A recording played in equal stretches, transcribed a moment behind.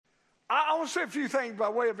I want to say a few things by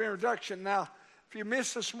way of introduction. Now, if you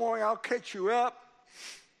missed this morning, I'll catch you up.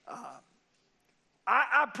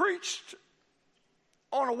 I preached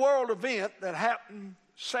on a world event that happened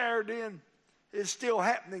Saturday and is still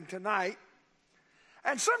happening tonight.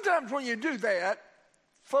 And sometimes when you do that,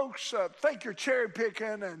 folks think you're cherry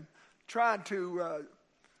picking and trying to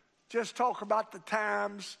just talk about the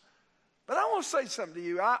times. But I want to say something to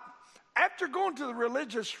you. After going to the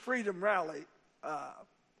Religious Freedom Rally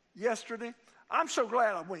yesterday, I'm so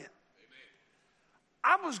glad I went. Amen.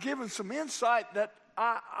 I was given some insight that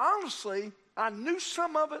I knew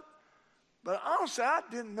some of it, but honestly, I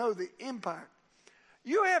didn't know the impact.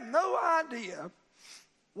 You have no idea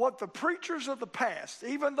what the preachers of the past,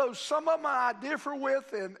 even though some of them I differ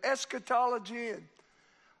with in eschatology, and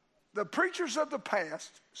the preachers of the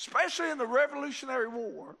past, especially in the Revolutionary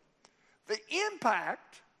War, the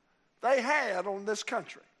impact they had on this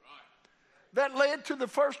country. That led to the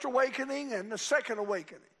First Awakening and the Second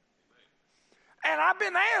Awakening. And I've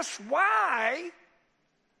been asked why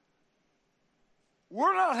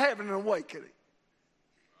we're not having an awakening.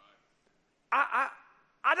 I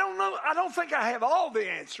don't know. I don't think I have all the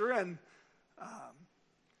answer,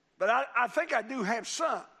 but I think I do have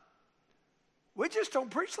some. We just don't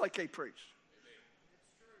preach like they preach.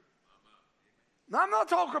 Now, I'm not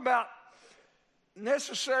talking about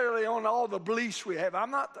necessarily on all the beliefs we have. I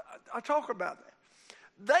talk about that.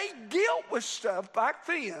 They dealt with stuff back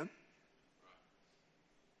then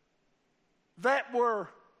that were,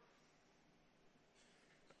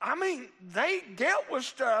 they dealt with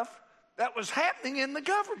stuff that was happening in the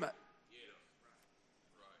government.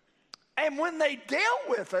 And when they dealt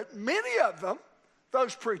with it, many of them,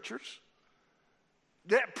 those preachers,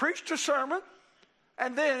 that preached a sermon,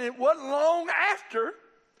 and then it wasn't long after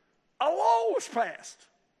a law was passed.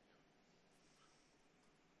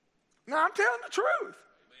 Now, I'm telling the truth.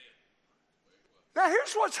 Now,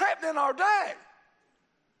 here's what's happening in our day.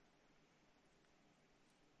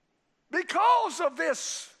 Because of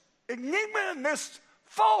this enigma and this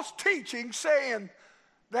false teaching saying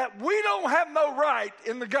that we don't have no right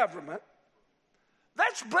in the government,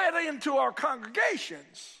 that's bled into our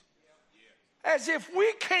congregations as if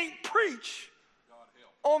we can't preach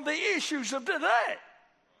on the issues of today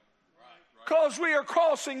because we are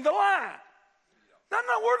crossing the line. No,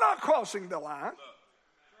 we're not crossing the line.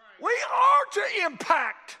 We are to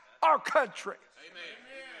impact our country.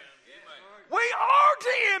 We are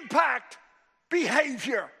to impact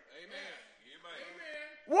behavior.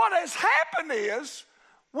 What has happened is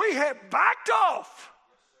we have backed off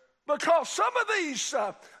because some of these,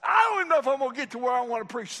 I don't even know if I'm going to get to where I want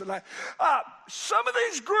to preach tonight. Some of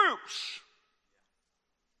these groups,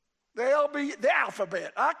 they'll be the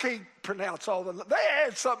alphabet. I can't pronounce all of them. They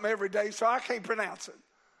add something every day, so I can't pronounce it.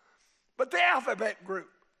 But the alphabet group,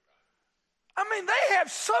 they have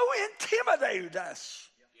so intimidated us.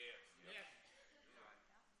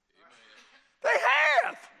 They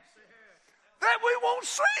have. That we won't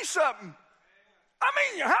say something. I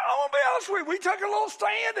want to be honest with you. We took a little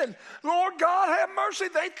stand, and Lord God have mercy,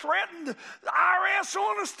 they threatened the IRS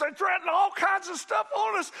on us. They threatened all kinds of stuff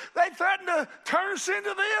on us. They threatened to turn us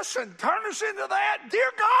into this and turn us into that.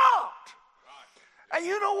 Dear God. Right. And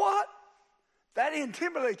you know what? That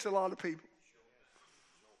intimidates a lot of people.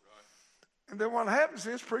 And then what happens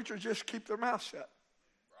is preachers just keep their mouth shut.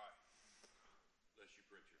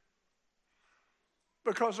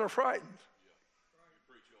 Because they're frightened.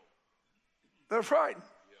 They're frightened.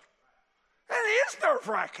 And it is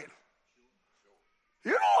nerve-wracking.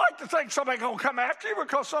 You don't like to think somebody's going to come after you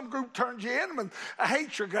because some group turns you in and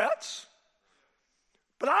hates your guts.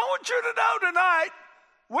 But I want you to know tonight,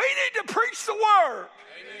 we need to preach the Word.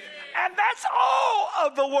 Amen. And that's all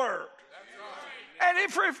of the Word. Right. And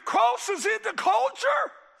if it crosses into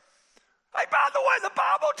culture, hey, by the way, the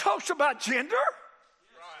Bible talks about gender.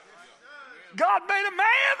 God made a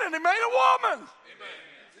man and he made a woman. Amen.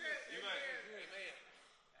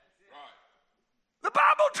 The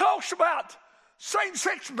Bible talks about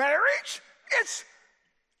same-sex marriage. It's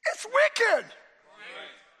wicked.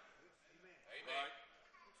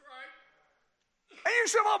 And you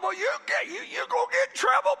say, well, you're going to get in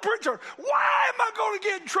trouble, preacher. Why am I going to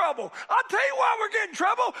get in trouble? I'll tell you why we're getting in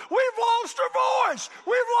trouble. We've lost our voice.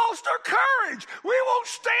 We've lost our courage. We won't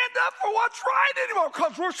stand up for what's right anymore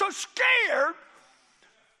because we're so scared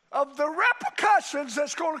of the repercussions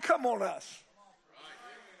that's going to come on us.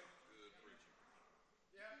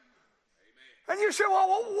 And you say, well,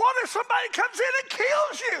 what if somebody comes in and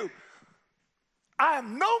kills you? I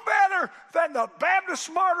am no better than the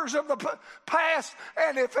Baptist martyrs of the past,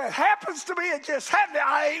 and if it happens to me, it just happened.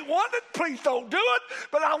 I ain't wanted. Please don't do it,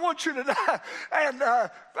 but I want you to die. And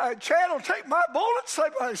Chad will take my bullets.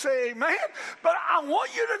 Somebody say amen. But I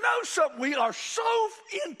want you to know something. We are so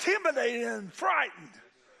intimidated and frightened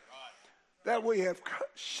that we have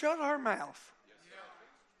shut our mouth.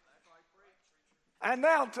 And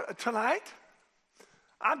now tonight,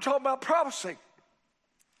 I'm talking about prophecy.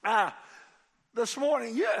 This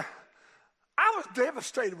morning, I was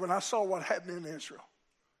devastated when I saw what happened in Israel.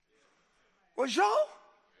 Was y'all?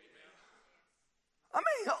 I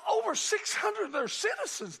mean, over 600 of their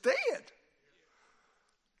citizens dead.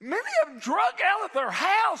 Many of them drug out of their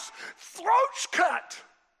house, throats cut.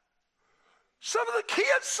 Some of the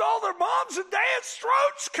kids saw their moms and dads'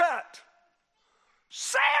 throats cut.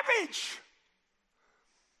 Savage.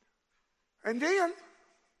 And then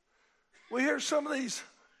we hear some of these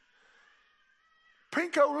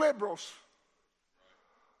pinko liberals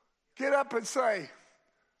get up and say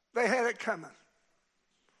they had it coming.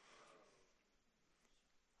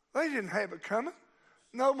 They didn't have it coming.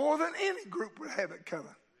 No more than any group would have it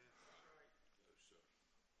coming.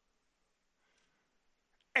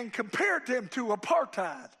 And compared them to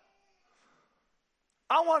apartheid.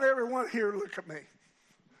 I want everyone here to look at me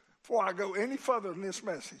before I go any further in this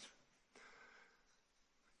message.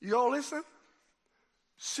 You all listening?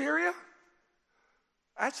 Syria,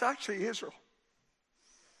 that's actually Israel.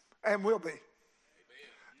 And will be. Amen.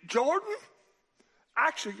 Jordan,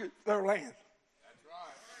 actually their land. That's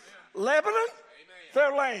right. Lebanon, amen.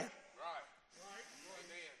 Their land. Right.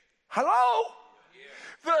 Hello?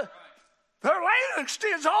 Yeah. Their land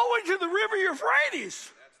extends all the way to the river Euphrates.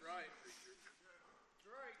 That's right.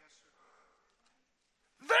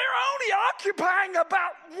 They're only occupying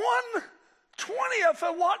about 1/20th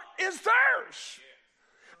of what is theirs.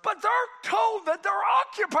 But they're told that they're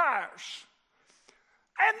occupiers.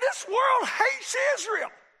 And this world hates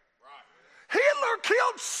Israel. Hitler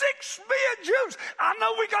killed 6 million Jews. I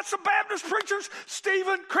know we got some Baptist preachers,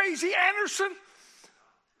 Stephen Crazy Anderson.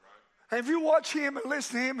 And if you watch him and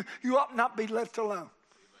listen to him, you ought not be left alone.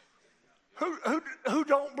 Who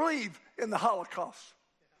don't believe in the Holocaust?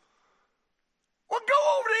 Well,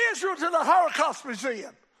 go over to Israel to the Holocaust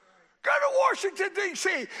Museum. Go to Washington, D.C.,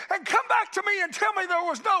 and come back to me and tell me there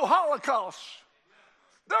was no Holocaust.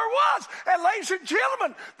 There was. And ladies and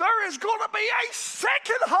gentlemen, there is going to be a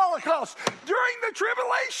second Holocaust during the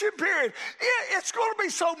tribulation period. It's going to be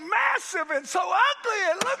so massive and so ugly,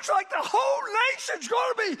 it looks like the whole nation's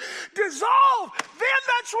going to be dissolved. Then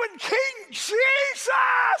that's when King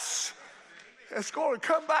Jesus is going to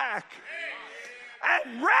come back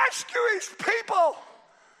and rescue his people.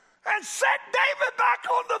 And set David back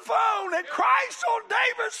on the throne, and Christ on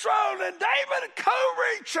David's throne, and David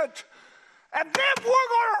co-regent. And then we're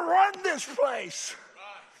going to run this place.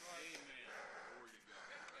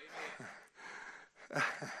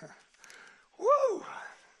 Woo!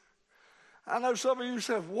 I know some of you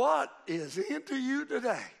said, what is into you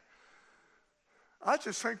today? I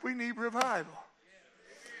just think we need revival.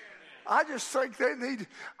 I just think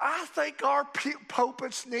I think our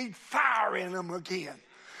pulpits need fire in them again.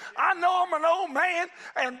 I know I'm an old man,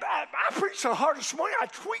 and I preached so hard this morning, I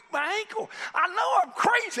tweaked my ankle. I know I'm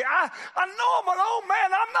crazy. I know I'm an old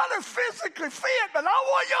man. I'm not as physically fit, but I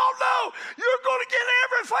want y'all to know you're going to get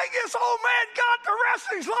everything this old man got the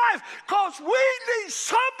rest of his life, because we need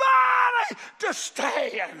somebody to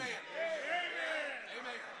stand. Amen.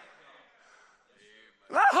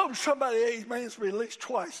 And I hope somebody amens me at least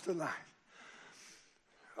twice tonight.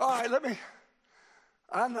 All right,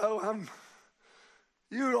 I know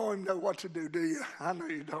you don't even know what to do you? I know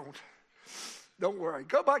you don't. Don't worry.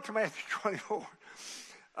 Go back to Matthew 24.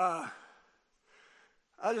 I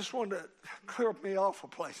just wanted to clear me off a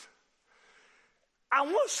place. I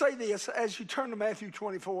want to say this as you turn to Matthew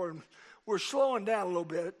 24, and we're slowing down a little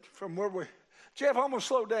bit from where Jeff, I'm going to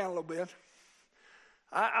slow down a little bit.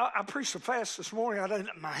 I preached so fast this morning,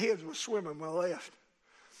 my head was swimming when I left.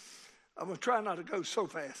 I'm going to try not to go so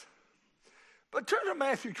fast. But turn to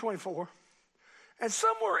Matthew 24. And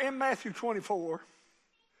somewhere in Matthew 24,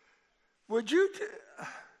 would you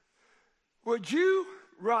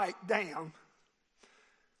write down,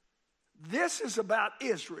 this is about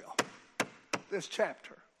Israel, this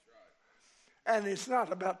chapter. And it's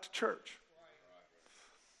not about the church.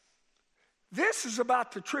 This is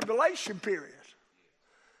about the tribulation period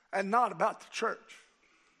and not about the church.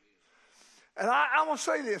 And I want to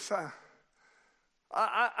say this.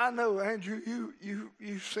 I know, Andrew,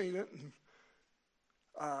 you've seen it. And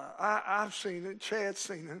I've seen it. Chad's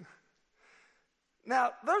seen it.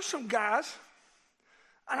 Now, there's some guys,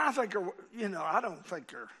 And I think, I don't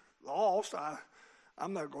think they're lost.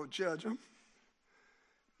 I'm not going to judge them.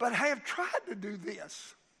 But have tried to do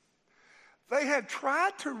this. They have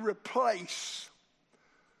tried to replace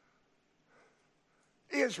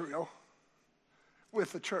Israel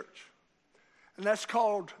with the church. And that's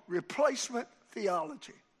called replacement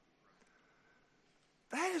theology.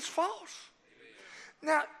 That is false.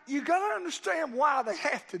 Now, you got to understand why they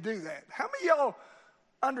have to do that. How many of y'all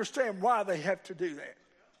understand why they have to do that?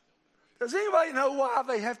 Does anybody know why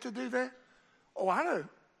they have to do that? Oh, I know.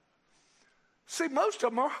 See, most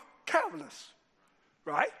of them are Calvinists,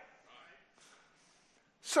 right?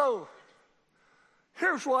 So,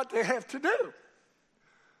 here's what they have to do.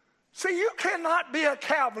 See, you cannot be a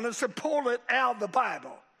Calvinist and pull it out of the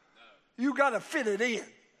Bible. You got to fit it in.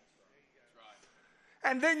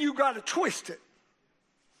 And then you got to twist it.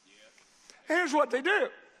 Here's what they do.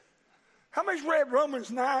 How many's read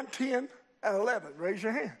Romans 9, 10, and 11? Raise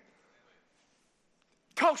your hand.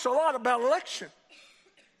 Talks a lot about election.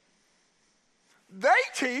 They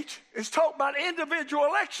teach, it's talk about individual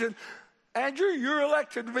election. Andrew, you're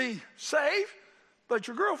elected to be saved, but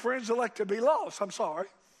your girlfriend's elected to be lost. I'm sorry.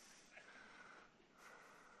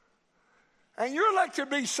 And you're elected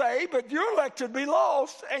to be saved, but you're elected to be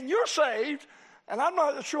lost, and you're saved, and I'm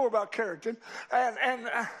not sure about Carrington. But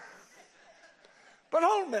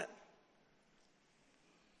hold a minute.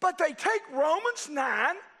 But they take Romans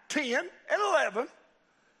 9, 10, and 11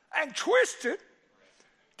 and twist it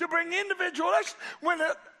to bring individual election. When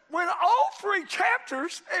all three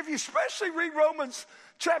chapters, if you especially read Romans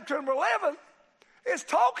chapter number 11, is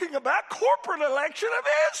talking about corporate election of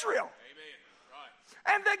Israel. Amen.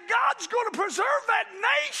 Right. And that God's going to preserve that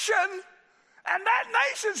nation, and that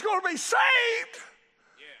nation's going to be saved.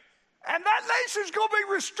 Yeah. And that nation's going to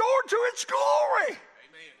be restored to its glory. Amen.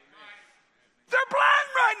 They're blind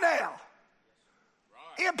right now.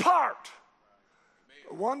 Right. In part.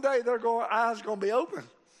 Amen. One day their eyes are going to be open.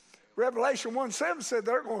 Revelation 1:7 said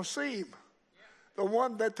they're going to see him. The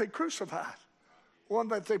one that they crucified. One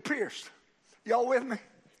that they pierced. Y'all with me?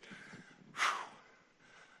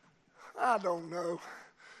 Whew. I don't know.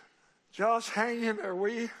 Josh, hang in there, will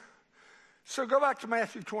you? So go back to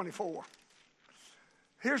Matthew 24.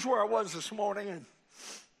 Here's where I was this morning, and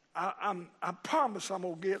I promise I'm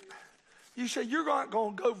going to get. You said you're not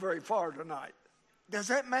going to go very far tonight. Does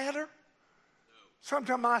that matter?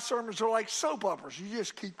 Sometimes my sermons are like soap operas. You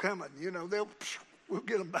just keep coming. We'll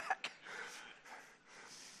get them back.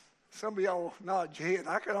 Some of y'all nod your head.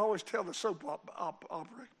 I can always tell the soap opera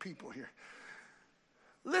people here.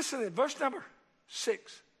 Listen in verse number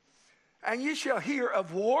 6. And ye shall hear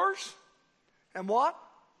of wars. And what?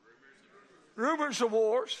 Rumors of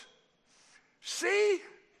wars. See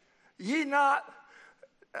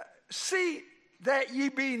that ye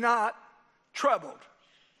be not troubled.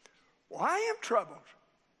 Well, I am troubled.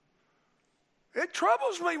 It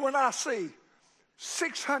troubles me when I see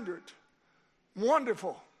 600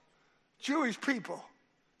 wonderful Jewish people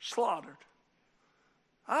slaughtered.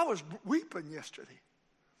 I was weeping yesterday.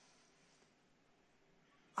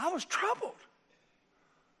 I was troubled.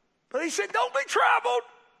 But he said, don't be troubled.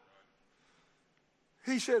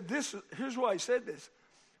 He said, here's why he said this.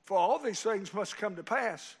 For all these things must come to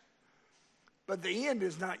pass, but the end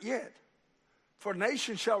is not yet. For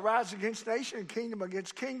nation shall rise against nation, and kingdom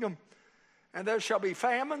against kingdom. And there shall be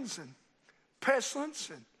famines and pestilence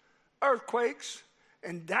and earthquakes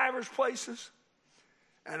in divers places.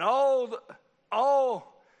 And all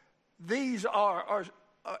these are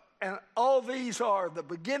the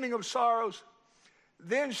beginning of sorrows.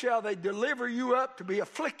 Then shall they deliver you up to be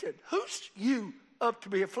afflicted. Who's you up to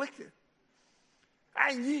be afflicted?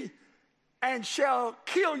 And shall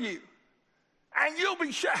kill you. And you'll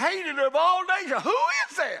be hated of all nations. Who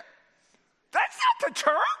is that? That's not the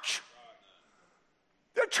church.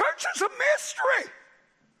 The church is a mystery.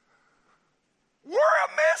 We're a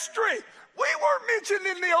mystery. We weren't mentioned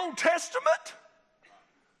in the Old Testament.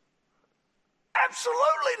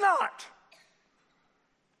 Absolutely not.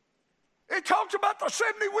 It talks about the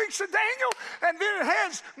 70 weeks of Daniel, and then it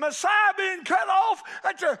has Messiah being cut off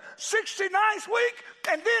at the 69th week,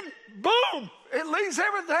 and then boom, it leaves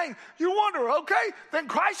everything. You wonder, okay, then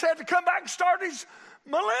Christ had to come back and start his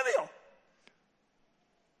millennial.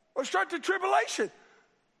 Or start the tribulation.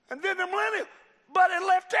 And then the millennial. But it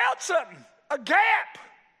left out something, a gap.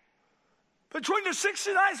 Between the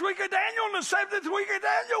 69th week of Daniel and the 70th week of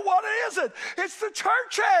Daniel, what is it? It's the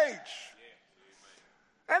church age.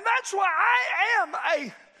 And that's why I am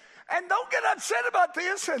and don't get upset about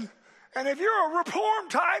this, and if you're a reform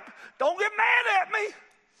type, don't get mad at me.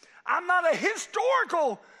 I'm not a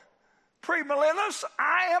historical premillennialist.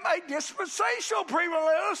 I am a dispensational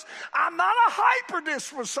premillennialist. I'm not a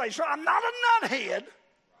hyper-dispensational. I'm not a nuthead.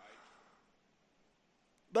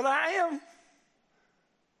 But I am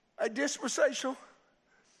a dispensational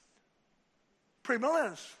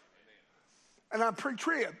premillennialist. And I'm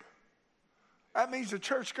pre-trib. That means the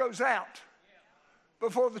church goes out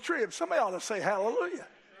before the trib. Somebody ought to say hallelujah.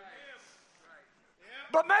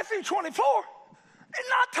 But Matthew 24 is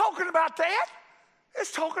not talking about that.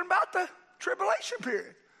 It's talking about the tribulation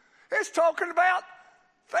period. It's talking about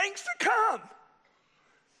things to come.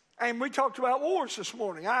 And we talked about wars this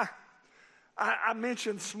morning. I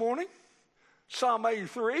mentioned this morning Psalm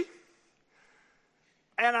 83.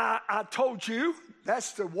 And I told you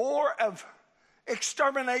that's the war of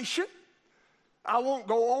extermination. I won't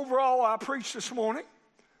go over all I preached this morning.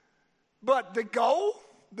 But the goal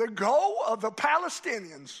of the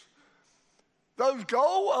Palestinians, the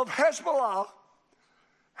goal of Hezbollah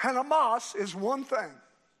and Hamas is one thing: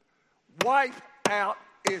 wipe out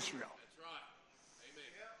Israel. That's right.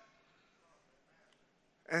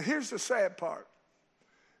 Amen. And here's the sad part.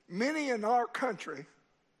 Many in our country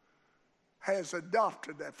has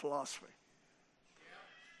adopted that philosophy.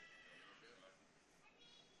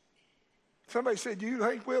 Somebody said, "Do you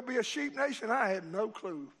think we'll be a sheep nation?" I have no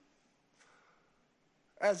clue.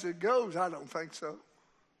 As it goes, I don't think so.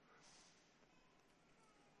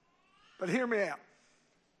 But hear me out.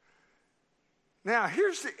 Now,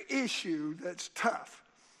 here's the issue that's tough,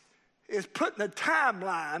 is putting a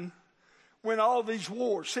timeline when all these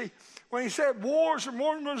wars. See, when he said wars and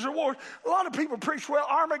rumors of wars, a lot of people preach, well,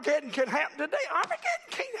 Armageddon can happen today. Armageddon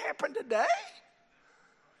can't happen today.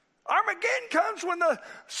 Armageddon comes when the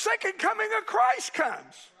second coming of Christ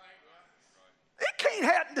comes. It can't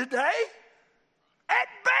happen today. At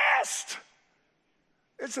best,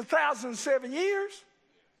 it's 1,007 years.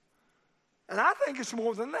 And I think it's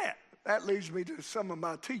more than that. That leads me to some of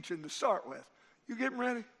my teaching to start with. You getting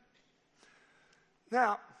ready?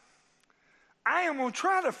 Now, I am going to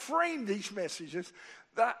try to frame these messages.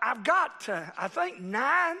 I've got, I think,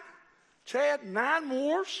 9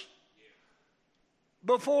 wars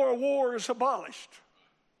before a war is abolished.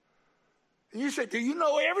 And you said, do you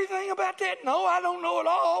know everything about that? No, I don't know it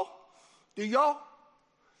all. Do y'all?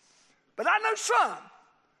 But I know some.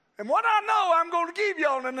 And what I know, I'm going to give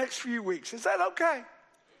y'all in the next few weeks. Is that okay?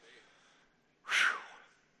 Whew.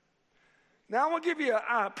 Now, I'm going to give you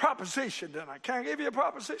a proposition tonight. Can I give you a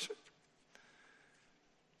proposition?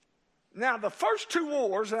 Now, the first 2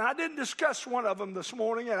 wars, and I didn't discuss one of them this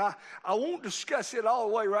morning, and I won't discuss it all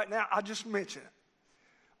the way right now. I'll just mention it.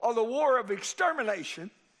 Are the war of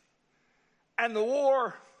extermination and the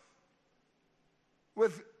war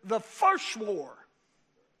with the first war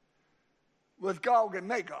with Gog and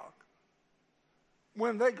Magog.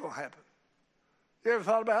 When they going to happen? You ever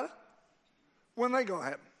thought about it? When they going to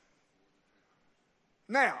happen?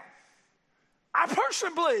 Now, I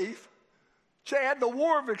personally believe, Chad, the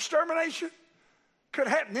war of extermination could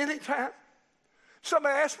happen anytime.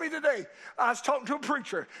 Somebody asked me today, I was talking to a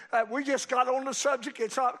preacher. We just got on the subject.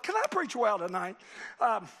 Can I preach well tonight?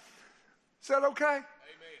 Is that okay? Amen.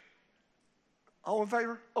 All in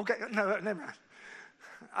favor? Okay, no, never mind.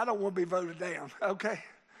 I don't want to be voted down, okay?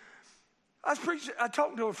 I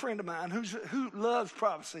talked to a friend of mine who loves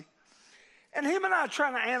prophecy. And him and I are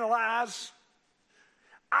trying to analyze.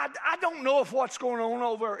 I don't know if what's going on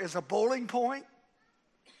over is a boiling point,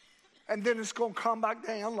 and then it's going to come back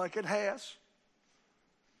down like it has.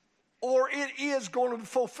 Or it is going to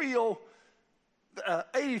fulfill the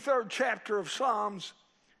 83rd chapter of Psalms,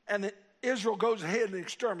 and Israel goes ahead and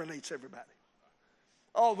exterminates everybody.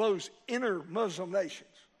 All those inner Muslim nations.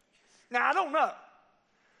 Now, I don't know.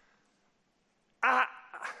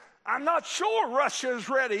 I'm not sure Russia is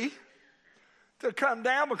ready to come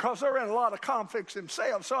down because they're in a lot of conflicts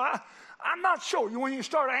themselves. So I'm not sure. When you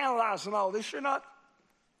start analyzing all this, I'm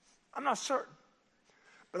not certain.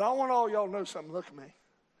 But I want all y'all to know something. Look at me.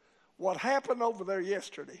 What happened over there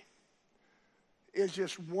yesterday is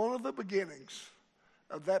just one of the beginnings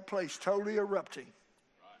of that place totally erupting.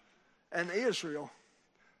 And Israel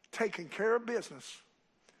taking care of business.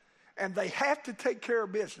 And they have to take care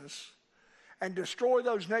of business and destroy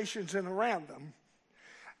those nations in around them.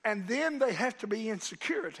 And then they have to be in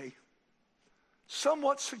security,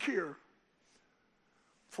 somewhat secure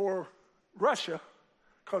for Russia,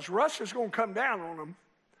 because Russia's going to come down on them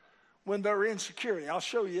when they're in security. I'll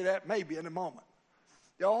show you that maybe in a moment.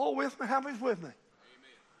 Y'all all with me? How many's with me?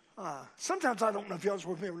 Sometimes I don't know if y'all's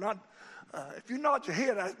with me or not. If you nod your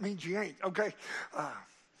head, that means you ain't, okay?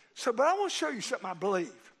 But I want to show you something I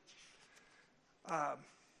believe.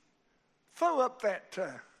 Throw up that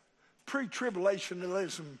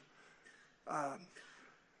pre-tribulationism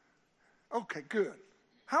Okay, good.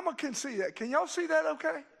 How many can see that? Can y'all see that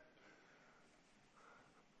okay?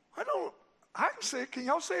 I can see it. Can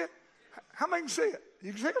y'all see it? How many can see it?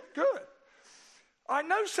 You can see it? Good. All right,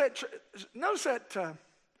 notice that,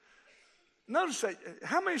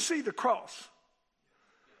 how many see the cross?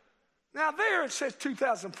 Now there it says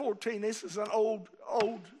 2014. This is an old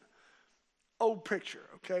picture,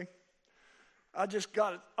 okay? I just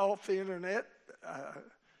got it off the internet.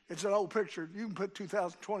 It's an old picture. You can put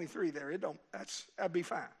 2023 there. That'd be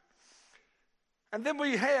fine. And then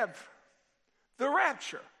we have the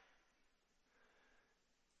rapture.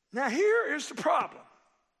 Now here is the problem.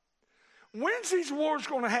 When's these wars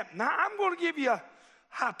going to happen? Now I'm going to give you a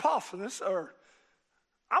hypothesis, or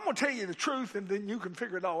I'm going to tell you the truth, and then you can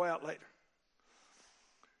figure it all out later.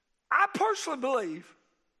 I personally believe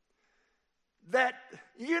that,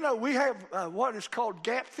 we have what is called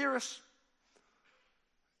gap theorists.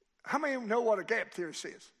 How many of you know what a gap theorist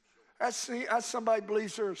is? That's somebody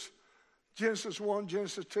believes there's Genesis 1,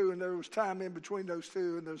 Genesis 2, and there was time in between those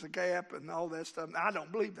two, and there's a gap and all that stuff. I don't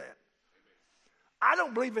believe that. I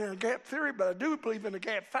don't believe in a gap theory, but I do believe in a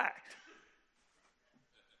gap fact.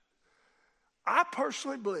 I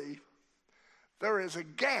personally believe there is a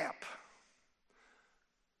gap,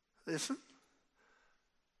 listen,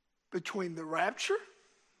 between the rapture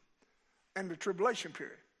and the tribulation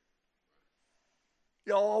period.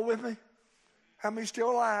 Y'all all with me? How many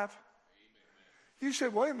still alive? You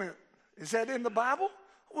said, wait a minute, is that in the Bible?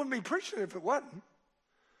 I wouldn't be preaching it if it wasn't.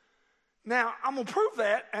 Now, I'm going to prove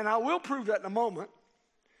that, and I will prove that in a moment.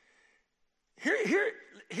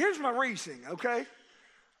 Here's my reasoning, okay?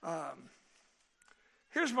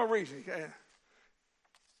 Here's my reasoning.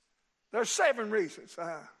 There's 7 reasons.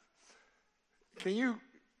 Can you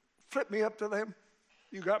flip me up to them?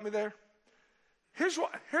 You got me there? Here's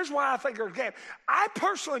why I think there's a gap. I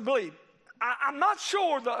personally believe, I'm not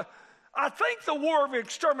sure, I think the war of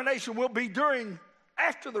extermination will be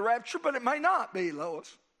after the rapture, but it may not be,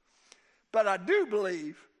 Lois. But I do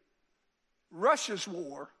believe Russia's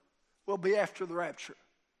war will be after the rapture.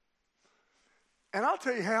 And I'll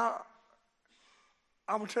tell you how,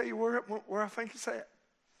 I'm going to tell you where I think it's at.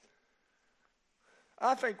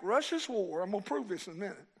 I think Russia's war, I'm going to prove this in a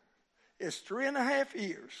minute, is 3.5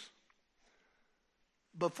 years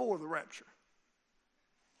before the rapture.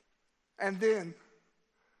 And then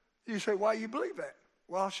you say, why do you believe that?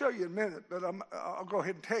 Well, I'll show you in a minute, but I'll go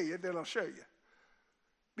ahead and tell you, then I'll show you.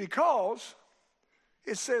 Because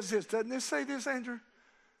it says this, doesn't this say this, Andrew?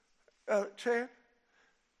 Chad?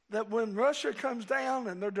 That when Russia comes down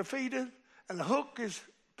and they're defeated and the hook is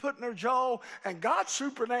put in their jaw and God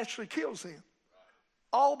supernaturally kills them.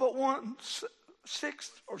 All but 1/6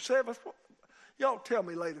 or 7th. Y'all tell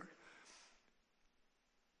me later.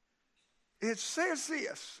 It says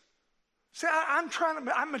this. See,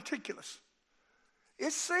 I'm meticulous.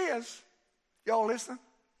 It says, y'all listen?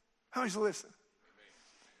 How many's listening?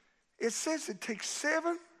 It says it takes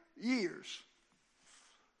 7 years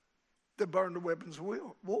to burn the weapons of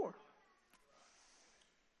war.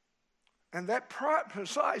 And that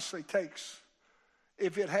precisely takes,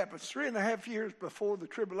 if it happens 3.5 years before the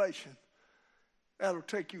tribulation, that'll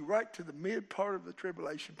take you right to the mid part of the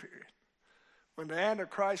tribulation period, when the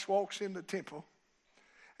Antichrist walks in the temple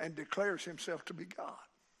and declares himself to be God.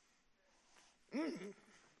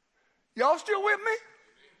 Y'all still with me?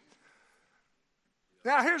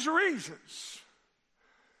 Now here's the reasons.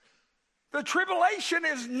 The tribulation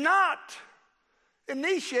is not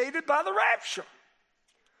initiated by the rapture.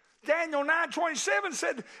 Daniel 9:27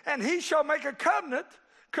 said, and he shall make a covenant,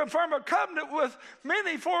 confirm a covenant with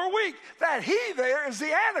many for a week. That he there is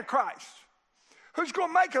the Antichrist, who's going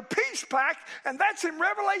to make a peace pact, and that's in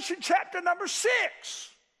Revelation chapter number 6.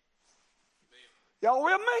 Y'all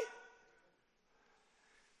with me?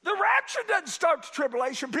 The rapture doesn't start the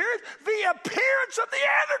tribulation period. The appearance of the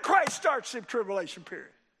Antichrist starts the tribulation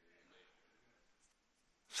period.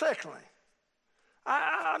 Secondly,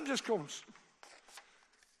 I'm just going to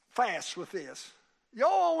fast with this. Y'all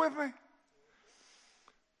all with me?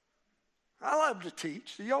 I love to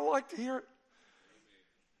teach. Do y'all like to hear it?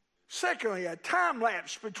 Secondly, a time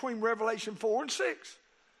lapse between Revelation 4 and 6.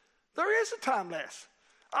 There is a time lapse.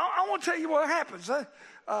 I want to tell you what happens.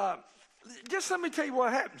 Just let me tell you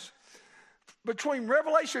what happens. Between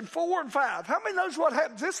Revelation 4 and 5. How many knows what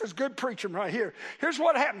happens? This is good preaching right here. Here's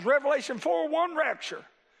what happens. Revelation 4:1, rapture.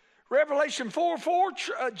 Revelation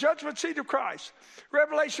 4:4, judgment seat of Christ.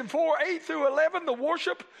 Revelation 4:8 through 11, the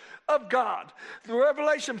worship of God.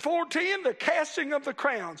 Revelation 4:10, the casting of the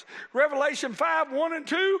crowns. Revelation 5:1 and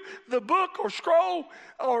 2, the book or scroll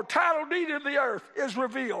or title deed of the earth is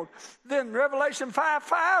revealed. Then Revelation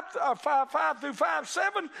 5:5 through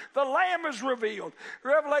 5:7, the Lamb is revealed.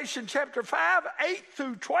 Revelation chapter 5:8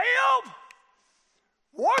 through 12,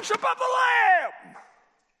 worship of the Lamb.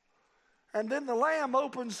 And then the Lamb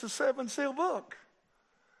opens the seven-seal book.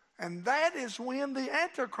 And that is when the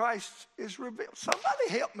Antichrist is revealed. Somebody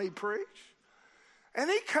help me preach. And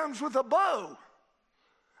he comes with a bow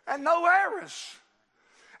and no arrows.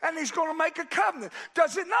 And he's going to make a covenant.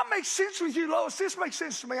 Does it not make sense with you, Lois? This makes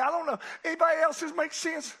sense to me. I don't know. Anybody else, this makes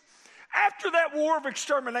sense? After that war of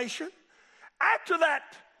extermination, after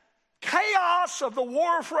that chaos of the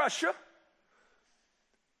war of Russia,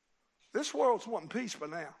 this world's wanting peace by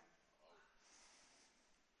now.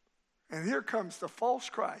 And here comes the false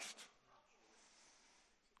Christ.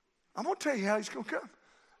 I'm going to tell you how he's going to come.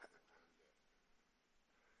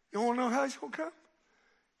 You want to know how he's going to come?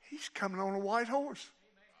 He's coming on a white horse.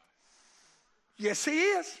 Yes, he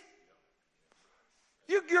is.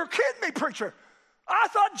 You're kidding me, preacher. I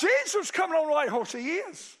thought Jesus was coming on a white horse. He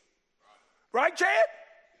is. Right, Chad?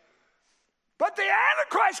 But the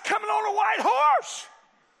Antichrist coming on a white horse.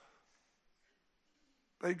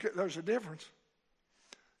 There's a difference.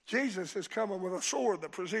 Jesus is coming with a sword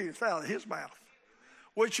that proceedeth out of his mouth,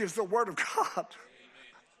 which is the word of God.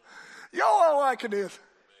 Y'all are liking this.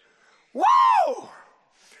 Whoa!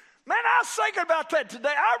 Man, I was thinking about that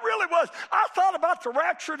today. I really was. I thought about the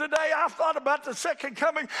rapture today. I thought about the second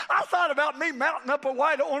coming. I thought about me mounting up on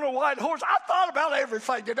a white horse. I thought about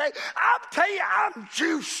everything today. I'll tell you, I'm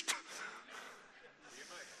juiced.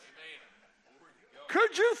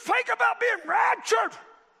 Could you think about being raptured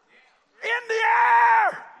in the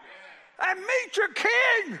air and meet your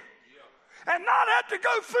king and not have to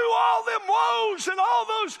go through all them woes and all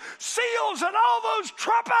those seals and all those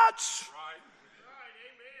trumpets?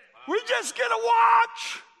 We just get a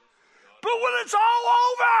watch. But when it's all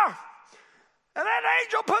over and that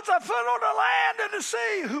angel puts a foot on the land and the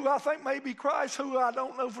sea, who I think may be Christ, who I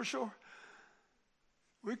don't know for sure,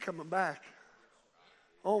 we're coming back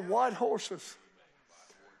on white horses.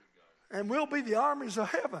 And we'll be the armies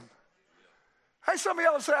of heaven. Hey, some of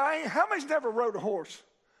y'all say, how many's never rode a horse?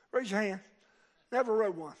 Raise your hand. Never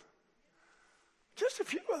rode one. Just a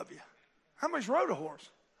few of you. How many's rode a horse?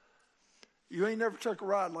 You ain't never took a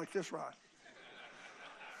ride like this ride.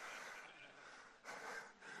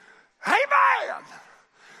 Hey, man.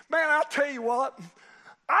 Man, I'll tell you what.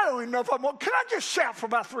 I don't even know if I'm going. Can I just shout for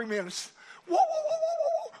about 3 minutes? Whoa, whoa, whoa,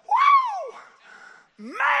 whoa, whoa, whoa.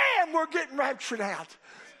 Man, we're getting raptured out.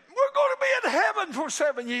 We're going to be in heaven for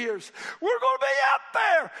 7 years. We're going to be out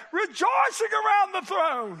there rejoicing around the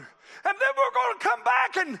throne. And then we're going to come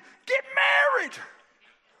back and get married.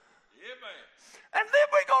 Yeah, man. And then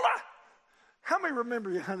we're going to... How many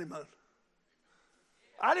remember your honeymoon?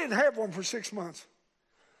 I didn't have one for 6 months.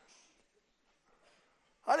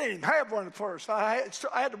 I didn't even have one at first. I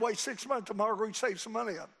had to wait 6 months till Marguerite saved some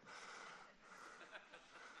money up.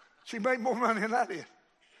 She made more money than I did.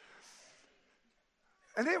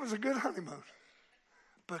 And it was a good honeymoon.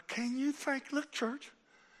 But can you think, look, church,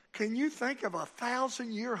 can you think of a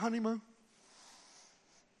 1,000-year honeymoon?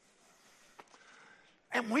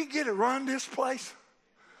 And we get to run this place?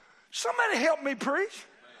 Somebody help me preach.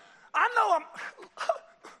 I know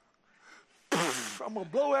I'm going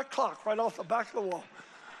to blow that clock right off the back of the wall.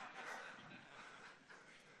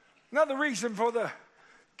 Another reason for the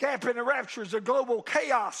gap in the rapture is the global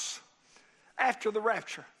chaos after the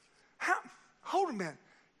rapture. Hold a minute.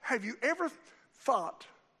 Have you ever thought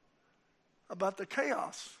about the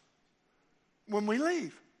chaos when we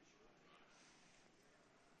leave?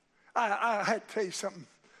 I had to tell you something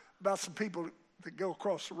about some people that go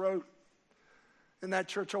across the road in that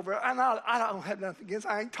church over there. And I don't have nothing against.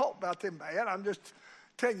 I ain't talking about them bad. I'm just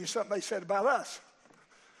telling you something they said about us.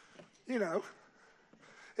 You know,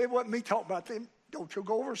 it wasn't me talking about them. Don't you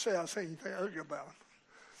go over and say I say anything ugly about them.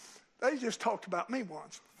 They just talked about me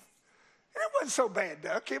once. And it wasn't so bad,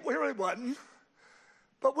 Duck. It really wasn't.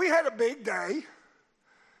 But we had a big day.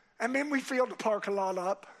 And then we filled the parking lot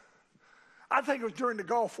up. I think it was during the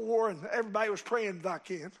Gulf War, and everybody was praying back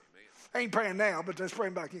in. They ain't praying now, but they're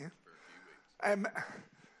praying back in. And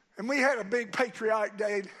we had a big patriotic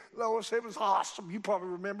day, Lois. It was awesome. You probably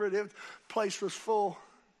remember it. The place was full.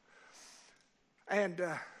 And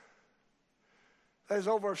they was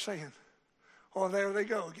over saying, oh, there they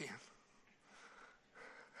go again.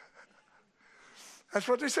 That's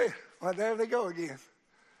what they said. Well, there they go again.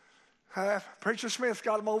 Preacher Smith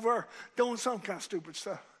got them over doing some kind of stupid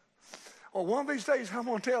stuff. Or one of these days, I'm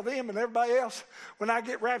going to tell them and everybody else, when I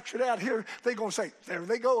get raptured out here, they're going to say, there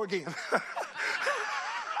they go again.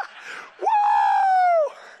 Woo!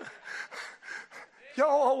 Y'all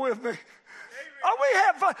all with me? Are we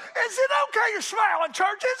having fun? Is it okay to smile in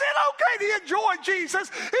church? Is it okay to enjoy Jesus?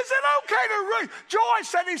 Is it okay to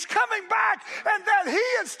rejoice that he's coming back and that he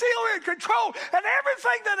is still in control? And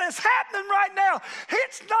everything that is happening right now,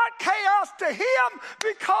 it's not chaos to him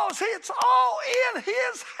because it's all in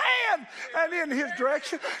his hand and in his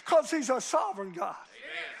direction because he's a sovereign God.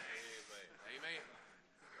 Amen.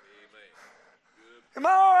 Am I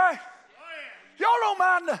all right? Y'all don't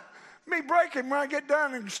mind me breaking when I get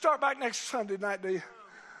done and start back next Sunday night, do you?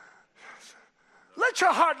 Let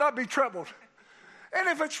your heart not be troubled. And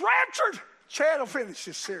if it's raptured, Chad will finish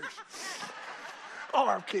this series. Oh,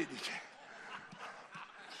 I'm kidding you.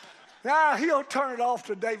 Now he'll turn it off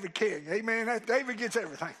to David King. Amen. David gets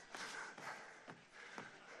everything.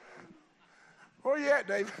 Where you at,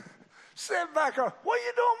 David? Sit back up. What are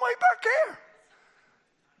you doing way back here?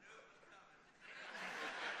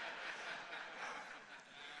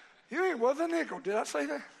 You ain't worth a nickel. Did I say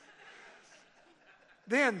that?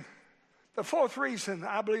 Then, the fourth reason,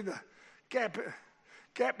 I believe the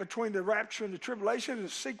gap between the rapture and the tribulation is the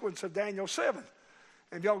sequence of Daniel 7.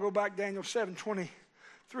 And if y'all go back Daniel 7,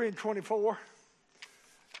 23 and 24,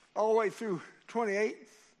 all the way through 28,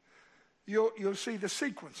 you'll see the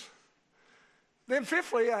sequence. Then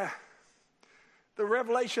fifthly, the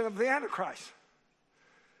revelation of the Antichrist.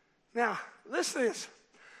 Now, listen to this.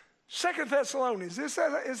 2 Thessalonians, is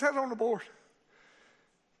that on the board?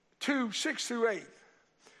 2, 6 through 8.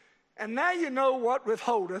 And now you know what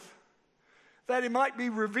withholdeth, that he might be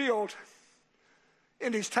revealed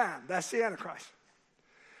in his time. That's the Antichrist.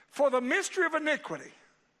 For the mystery of iniquity,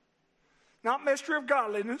 not mystery of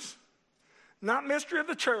godliness, not mystery of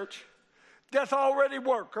the church, doth already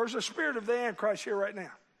work. There's the spirit of the Antichrist here right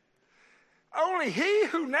now. Only he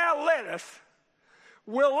who now letteth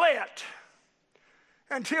will let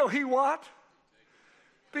until he what?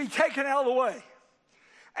 Be taken out of the way.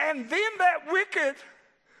 And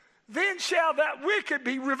then shall that wicked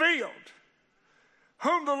be revealed,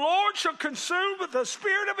 whom the Lord shall consume with the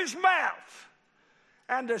spirit of his mouth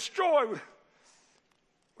and destroy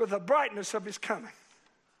with the brightness of his coming.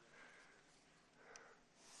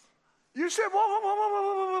 You said,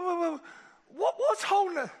 whoa. What's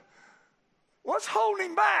holding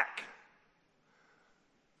him back?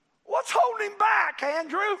 What's holding him back,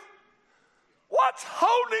 Andrew? What's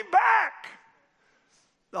holding him back?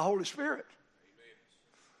 The Holy Spirit.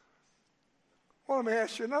 Well, let me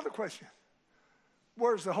ask you another question.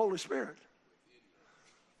 Where's the Holy Spirit?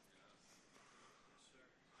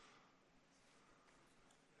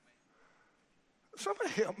 Somebody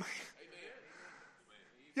help me.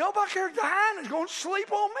 Y'all back here dying and going to sleep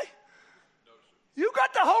on me? You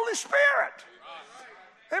got the Holy Spirit.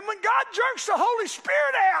 And when God jerks the Holy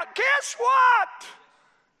Spirit out, guess what?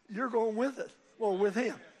 You're going with it. Well, with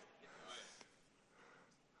him.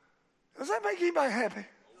 Does that make anybody happy?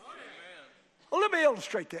 Well, let me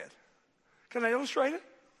illustrate that. Can I illustrate it?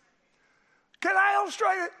 Can I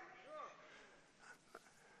illustrate it?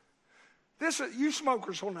 This, you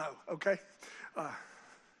smokers will know, okay?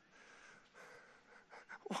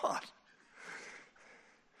 What?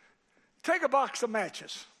 Take a box of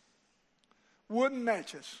matches. Wooden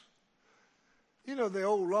matches. You know the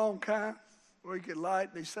old long kind where you get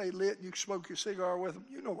light and they stay lit and you can smoke your cigar with them.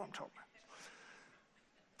 You know what I'm talking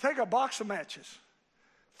about. Take a box of matches.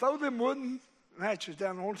 Throw them wooden matches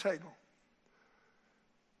down on the table.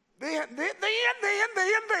 Then,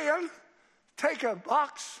 take a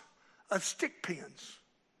box of stick pins.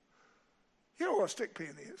 You know what a stick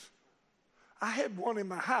pin is? I had one in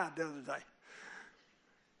my hide the other day.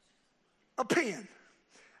 A pin.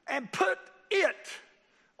 And put it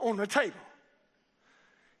on the table.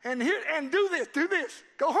 And do this.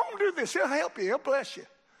 Go home and do this. He'll help you. He'll bless you.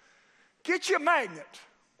 Get you a magnet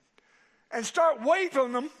and start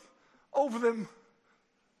waving them over them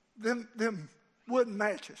wooden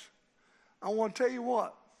matches. I want to tell you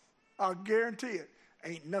what. I'll guarantee it.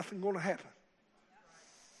 Ain't nothing going to happen.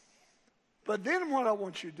 But then what I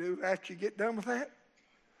want you to do after you get done with that,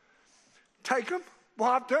 take them. Well,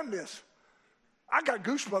 I've done this. I got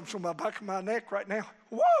goosebumps on my back of my neck right now.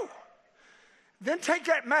 Whoa! Then take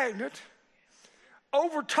that magnet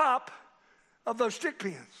over top of those stick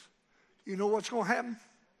pins. You know what's going to happen?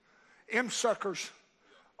 Them suckers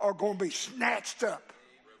are going to be snatched up.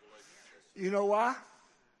 You know why?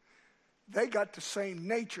 They got the same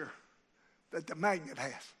nature that the magnet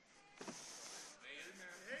has.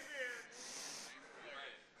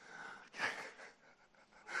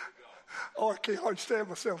 Oh, I can't hardly stand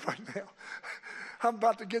myself right now. I'm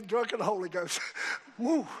about to get drunk in the Holy Ghost.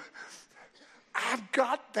 Woo. I've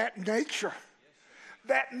got that nature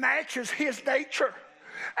that matches his nature.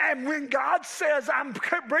 And when God says, I'm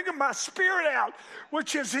bringing my spirit out,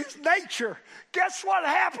 which is his nature, guess what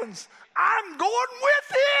happens? I'm going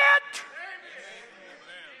with it.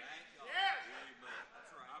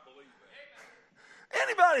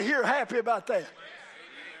 Anybody here happy about that?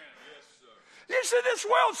 You see, this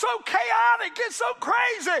world's so chaotic, it's so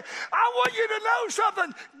crazy. I want you to know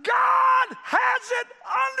something. God has it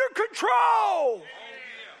under control.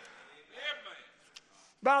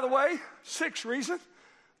 By the way, sixth reason,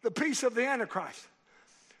 the peace of the Antichrist.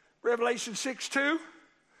 Revelation 6:2,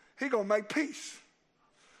 he's going to make peace.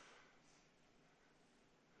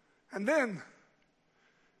 And then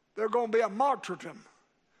there's going to be a martyrdom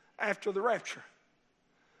after the rapture.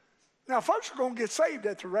 Now, folks are going to get saved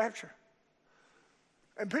at the rapture.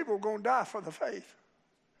 And people are going to die for the faith.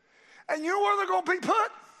 And you know where they're going to be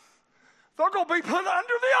put? They're going to be put under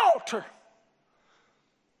the altar.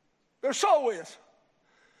 Their soul is.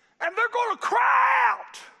 And they're going to cry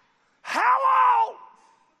out, how long?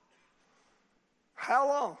 How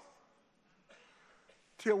long?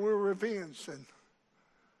 Till we're revenged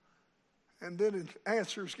and then an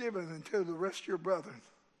answer is given unto the rest of your brethren.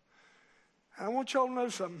 I want y'all to know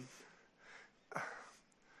something.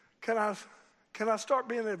 Can I start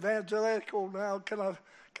being evangelical now? Can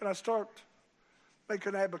I start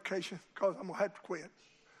making an application? Because I'm going to have to quit.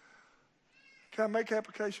 Can I make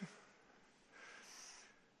application?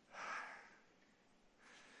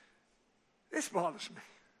 This bothers me.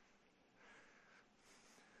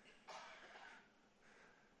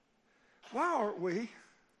 Why aren't we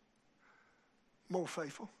more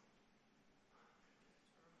faithful?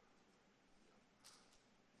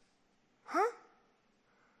 Huh?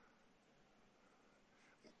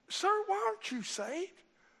 Sir, why aren't you saved?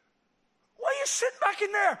 Why are you sitting back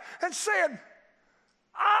in there and saying,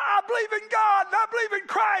 I believe in God, and I believe in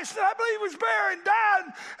Christ, and I believe he was buried and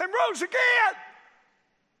died and rose again?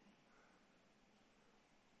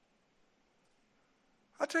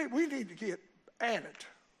 I tell you, we need to get at it. Amen.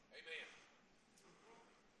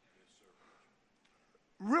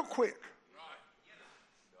 Real quick.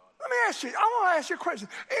 Let me ask you, I want to ask you a question.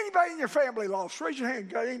 Anybody in your family lost? Raise your hand.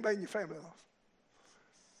 Got anybody in your family lost?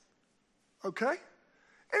 Okay.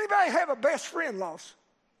 Anybody have a best friend lost?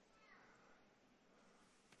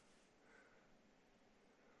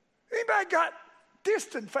 Anybody got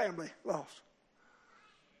distant family lost?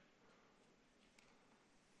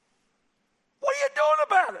 What are you doing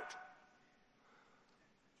about it?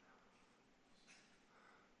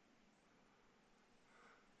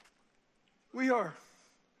 We are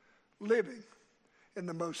living in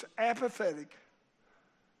the most apathetic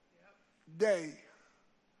day.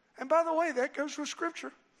 And by the way, that goes with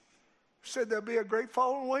Scripture. Said there'll be a great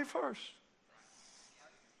falling away first.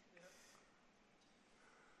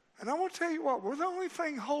 And I want to tell you what, we're the only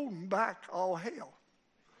thing holding back all hell.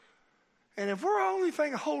 And if we're the only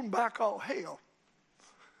thing holding back all hell,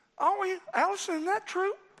 aren't we, Allison, isn't that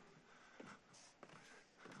true?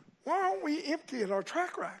 Why aren't we emptying our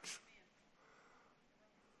track racks?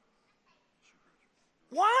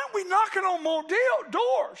 Why aren't we knocking on more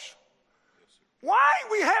doors? Why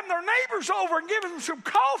ain't we having their neighbors over and giving them some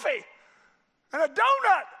coffee and a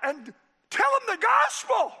donut and tell them the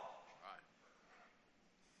gospel?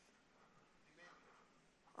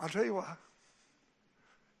 I'll tell you why.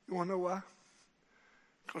 You want to know why?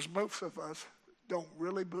 Because most of us don't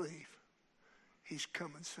really believe he's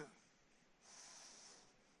coming soon.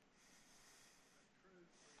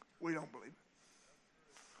 We don't believe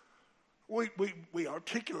it. We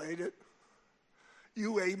articulate it.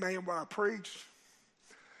 You amen what I preach.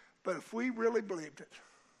 But if we really believed it,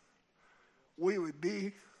 we would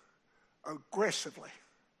be aggressively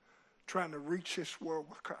trying to reach this world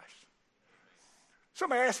with Christ.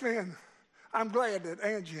 Somebody asked me, and I'm glad that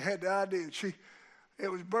Angie had the idea. It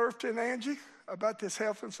was birthed in Angie about this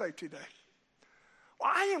health and safety day.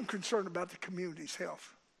 Well, I am concerned about the community's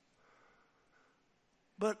health.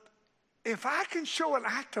 But if I can show an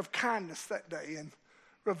act of kindness that day and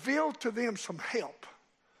reveal to them some help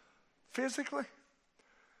physically,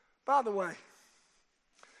 by the way,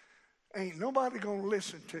 ain't nobody going to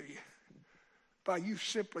listen to you by you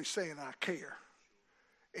simply saying I care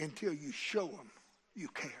until you show them you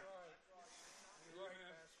care.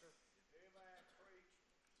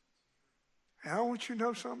 And I want you to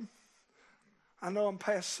know something. I know I'm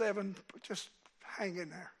past 7, but just hang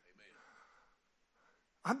in there.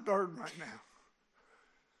 I'm burdened right now.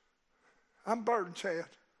 I'm burdened, Chad.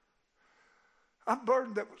 I'm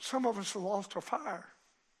burdened that some of us have lost our fire.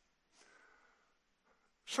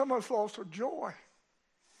 Some of us lost our joy.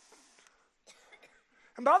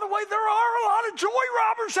 And by the way, there are a lot of joy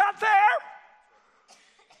robbers out there.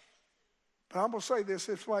 But I'm going to say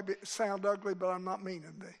this might sound ugly, but I'm not meaning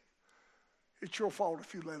to be. It's your fault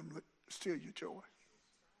if you let them steal your joy.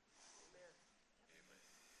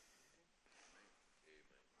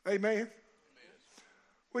 Amen. Amen.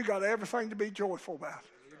 We got everything to be joyful about.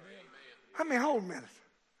 I mean, hold a minute.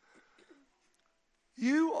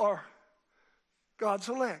 You are God's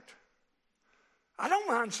elect. I don't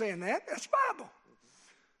mind saying that. That's Bible.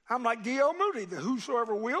 I'm like D.L. Moody. The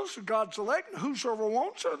whosoever wills are God's elect, and whosoever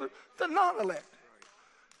wants are the non-elect.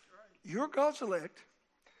 You're God's elect,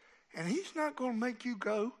 and he's not going to make you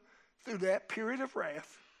go through that period of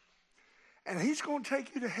wrath. And he's going to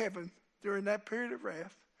take you to heaven during that period of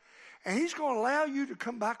wrath. And he's going to allow you to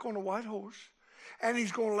come back on a white horse. And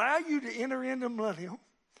he's going to allow you to enter into millennium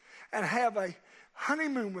and have a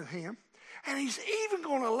honeymoon with him. And he's even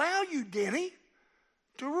going to allow you, Denny,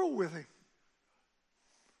 to rule with him.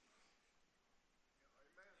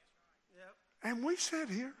 And we sat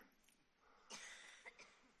here.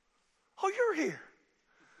 Oh, you're here.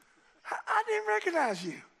 I didn't recognize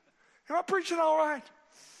you. Am I preaching all right?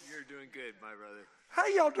 You're doing good, my brother. How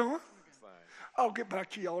y'all doing? Fine. I'll get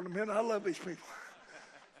back to y'all in a minute. I love these people.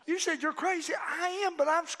 You said you're crazy. I am, but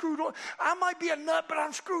I'm screwed on. I might be a nut, but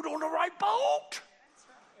I'm screwed on the right boat.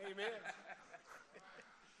 Amen.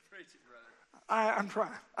 Preach it, brother. I'm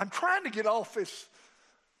trying. I'm trying to get off this.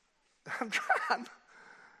 I'm trying.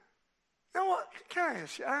 You know what? Can I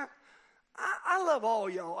ask you? I love all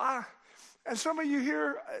y'all. And some of you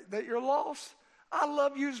here that you're lost, I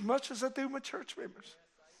love you as much as I do my church members.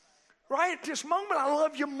 Right at this moment, I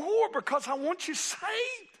love you more because I want you saved.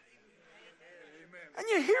 And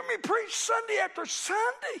you hear me preach Sunday after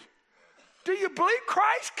Sunday. Do you believe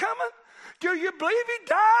Christ coming? Do you believe he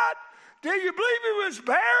died? Do you believe he was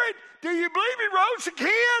buried? Do you believe he rose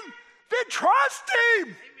again? Then trust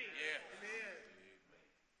him.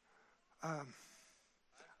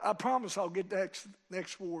 I promise I'll get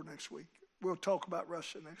next war next week. We'll talk about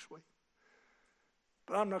Russia next week.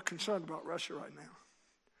 But I'm not concerned about Russia right now.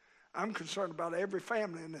 I'm concerned about every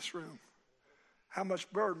family in this room. How much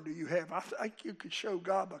burden do you have? I think you could show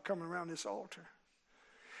God by coming around this altar.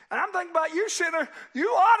 And I'm thinking about you, sinner. You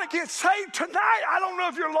ought to get saved tonight. I don't know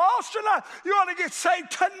if you're lost or not. You ought to get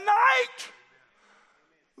saved tonight.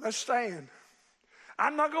 Let's stand.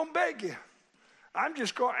 I'm not going to beg you. I'm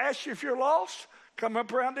just going to ask you if you're lost. Come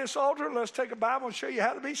up around this altar. Let's take a Bible and show you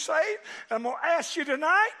how to be saved. And I'm going to ask you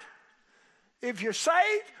tonight, if you're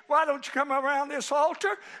saved, why don't you come around this altar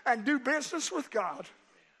and do business with God?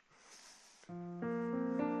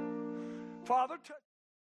 Father,